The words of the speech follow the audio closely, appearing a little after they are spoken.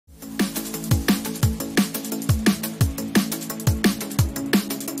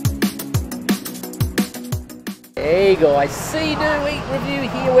Hey guys, Seedoeatreview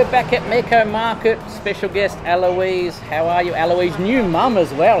here. We're back at Mekko Market. Special guest Eloise. How are you, Eloise? New mum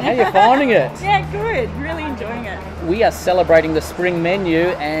as well. How are you finding it? Yeah, good. Really enjoying it. We are celebrating the spring menu,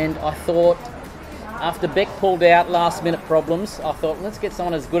 and I thought, after Beck pulled out last minute problems, I thought, let's get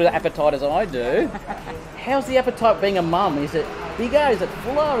someone as good an appetite as I do. How's the appetite being a mum? Is it bigger? Is it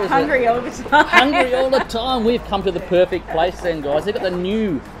fuller? Hungry all the time. Hungry all the time. We've come to the perfect place then, guys. They've got the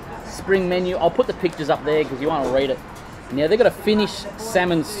new spring menu. I'll put the pictures up there because you want to read it. Now, they've got a Finnish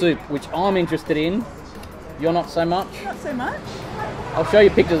salmon soup, which I'm interested in. You're not so much? Not so much. I'll show you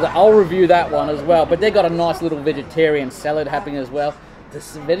pictures. I'll review that one as well. But they've got a nice little vegetarian salad happening as well. The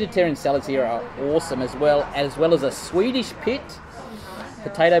vegetarian salads here are awesome as well as a Swedish pit,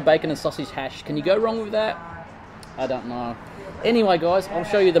 potato, bacon and sausage hash. Can you go wrong with that? I don't know. Anyway, guys, I'll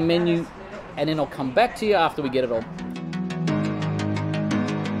show you the menu and then I'll come back to you after we get it all.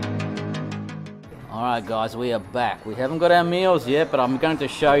 Alright guys, we are back. We haven't got our meals yet, but I'm going to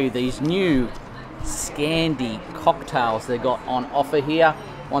show you these new Scandi cocktails they got on offer here.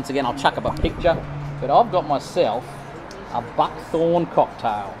 Once again, I'll chuck up a picture, but I've got myself a buckthorn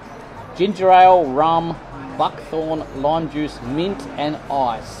cocktail. Ginger ale, rum, buckthorn, lime juice, mint and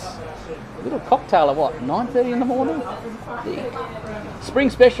ice. A little cocktail at what, 9:30 in the morning? The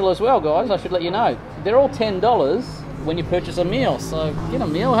spring special as well, guys, I should let you know. They're all $10 when you purchase a meal. So get a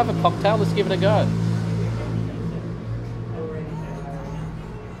meal, have a cocktail, let's give it a go.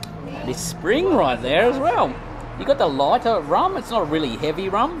 It's spring right there as well. You got the lighter rum, it's not really heavy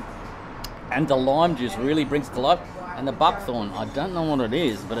rum. And the lime juice really brings it to life. And the buckthorn, I don't know what it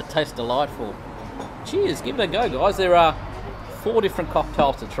is, but it tastes delightful. Cheers, give it a go, guys. There are 4 different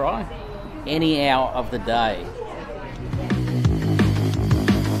cocktails to try, any hour of the day.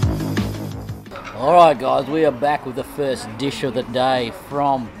 Alright guys, we are back with the first dish of the day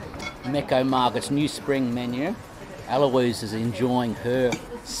from Mekko Market's new spring menu. Eloise is enjoying her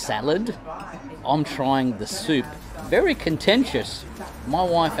salad. I'm trying the soup. Very contentious. My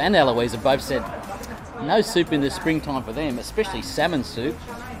wife and Eloise have both said no soup in the springtime for them, especially salmon soup.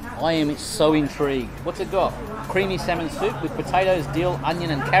 I am so intrigued. What's it got? Creamy salmon soup with potatoes, dill, onion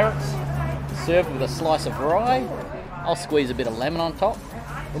and carrots, served with a slice of rye. I'll squeeze a bit of lemon on top.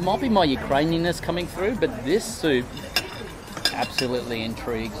 It might be my Ukrainianness coming through, but this soup absolutely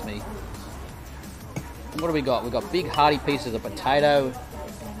intrigues me. What do we got? We've got big hearty pieces of potato,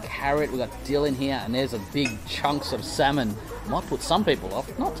 carrot, we've got dill in here, and there's a big chunks of salmon. Might put some people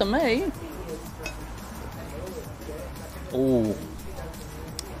off, not to me. Oh,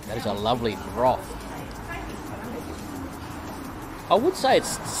 that is a lovely broth. I would say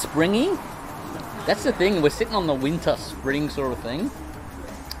it's springy. That's the thing, we're sitting on the winter spring sort of thing.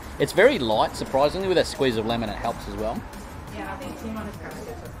 It's very light, surprisingly, with a squeeze of lemon it helps as well.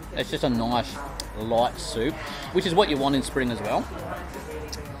 It's just a nice light soup, which is what you want in spring as well.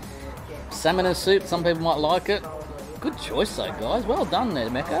 Salmon and soup, some people might like it. Good choice though, guys. Well done there,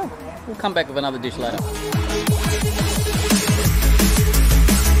 Mekko. We'll come back with another dish later.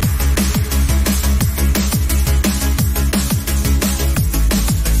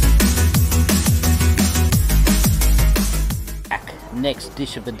 Next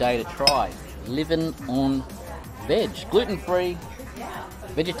dish of the day to try, living on veg, gluten-free,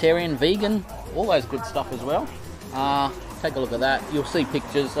 vegetarian, vegan, all those good stuff as well. Take a look at that. You'll see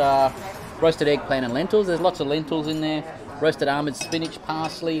pictures. Roasted eggplant and lentils. There's lots of lentils in there. Roasted almonds, spinach,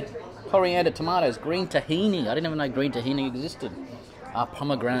 parsley, coriander, tomatoes, green tahini. I didn't even know green tahini existed.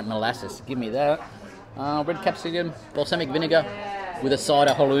 Pomegranate molasses. Give me that. Red capsicum, balsamic vinegar with a side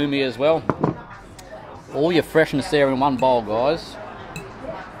of halloumi as well. All your freshness there in one bowl, guys.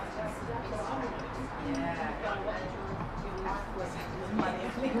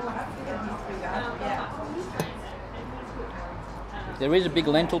 There is a big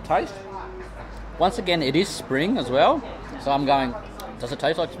lentil taste. Once again, it is spring as well. So I'm going, does it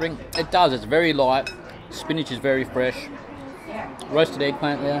taste like spring? It does, it's very light. Spinach is very fresh. Roasted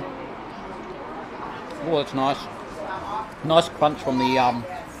eggplant there. Oh, that's nice. Nice crunch from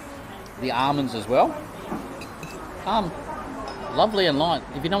the almonds as well. Lovely and light.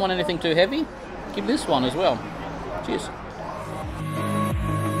 If you don't want anything too heavy, give this one as well. Cheers.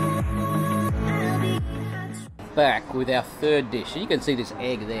 Back with our third dish. You can see this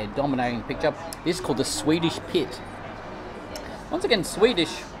egg there dominating the picture. This is called the Swedish pit. Once again,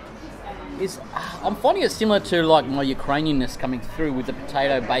 Swedish is, I'm finding it similar to like my Ukrainianness coming through with the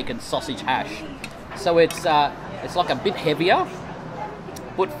potato, bacon, sausage hash. So it's like a bit heavier,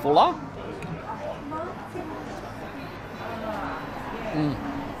 but fuller.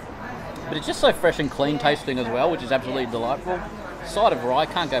 But it's just so fresh and clean tasting as well, which is absolutely delightful. Side of rye,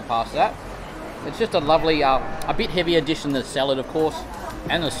 can't go past that. It's just a lovely, a bit heavier dish than the salad, of course,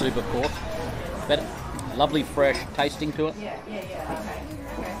 and the soup, of course. But lovely, fresh tasting to it.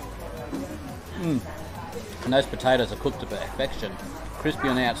 And those potatoes are cooked to perfection. Crispy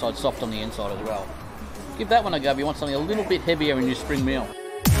on the outside, soft on the inside as well. Give that one a go if you want something a little bit heavier in your spring meal.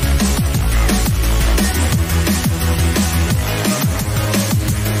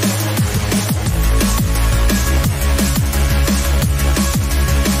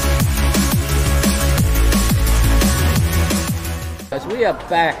 As we are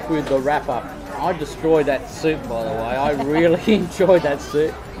back with the wrap-up, I destroyed that soup, by the way. I really enjoyed that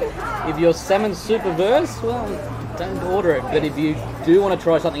soup. If you're salmon soup averse, well, don't order it. But if you do want to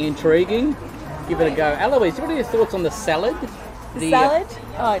try something intriguing, give it a go. Eloise, what are your thoughts on the salad? The salad?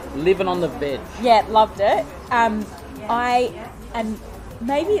 Living on the veg. Yeah, loved it. And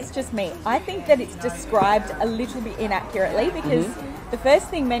maybe it's just me. I think that it's described a little bit inaccurately because the first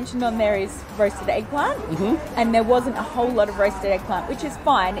thing mentioned on there is roasted eggplant, and there wasn't a whole lot of roasted eggplant, which is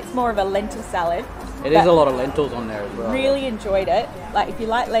fine. It's more of a lentil salad. It is a lot of lentils on there as well. Really enjoyed it. Like, if you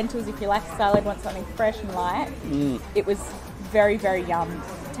like lentils, if you like salad, want something fresh and light, it was very, very yum.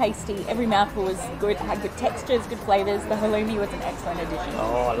 Tasty. Every mouthful was good. Had good textures, good flavours. The halloumi was an excellent addition.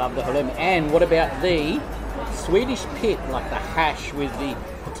 Oh, I love the halloumi. And what about the Swedish pit, like the hash with the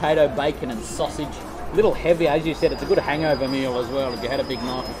potato, bacon and sausage? A little heavy, as you said. It's a good hangover meal as well if you had a big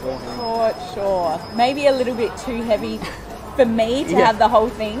night beforehand. For sure. Maybe a little bit too heavy for me to have the whole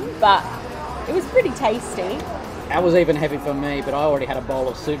thing, but it was pretty tasty. That was even heavy for me, but I already had a bowl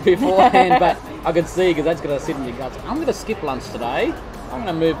of soup beforehand. But I could see, because that's going to sit in your guts. I'm going to skip lunch today. I'm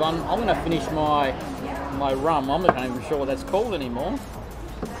going to move on. I'm going to finish my rum. I'm not even sure what that's called anymore.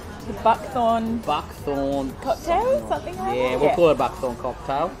 The buckthorn cocktail? Something like that? Yeah, we'll call it a buckthorn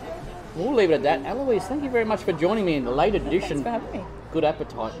cocktail. We'll leave it at that. Eloise, thank you very much for joining me in the late edition. Thanks for having me. Good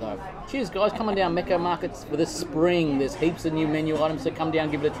appetite, though. Cheers, guys. Coming down Mekko Markets for this spring. There's heaps of new menu items, so come down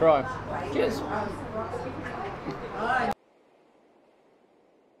and give it a try. Cheers.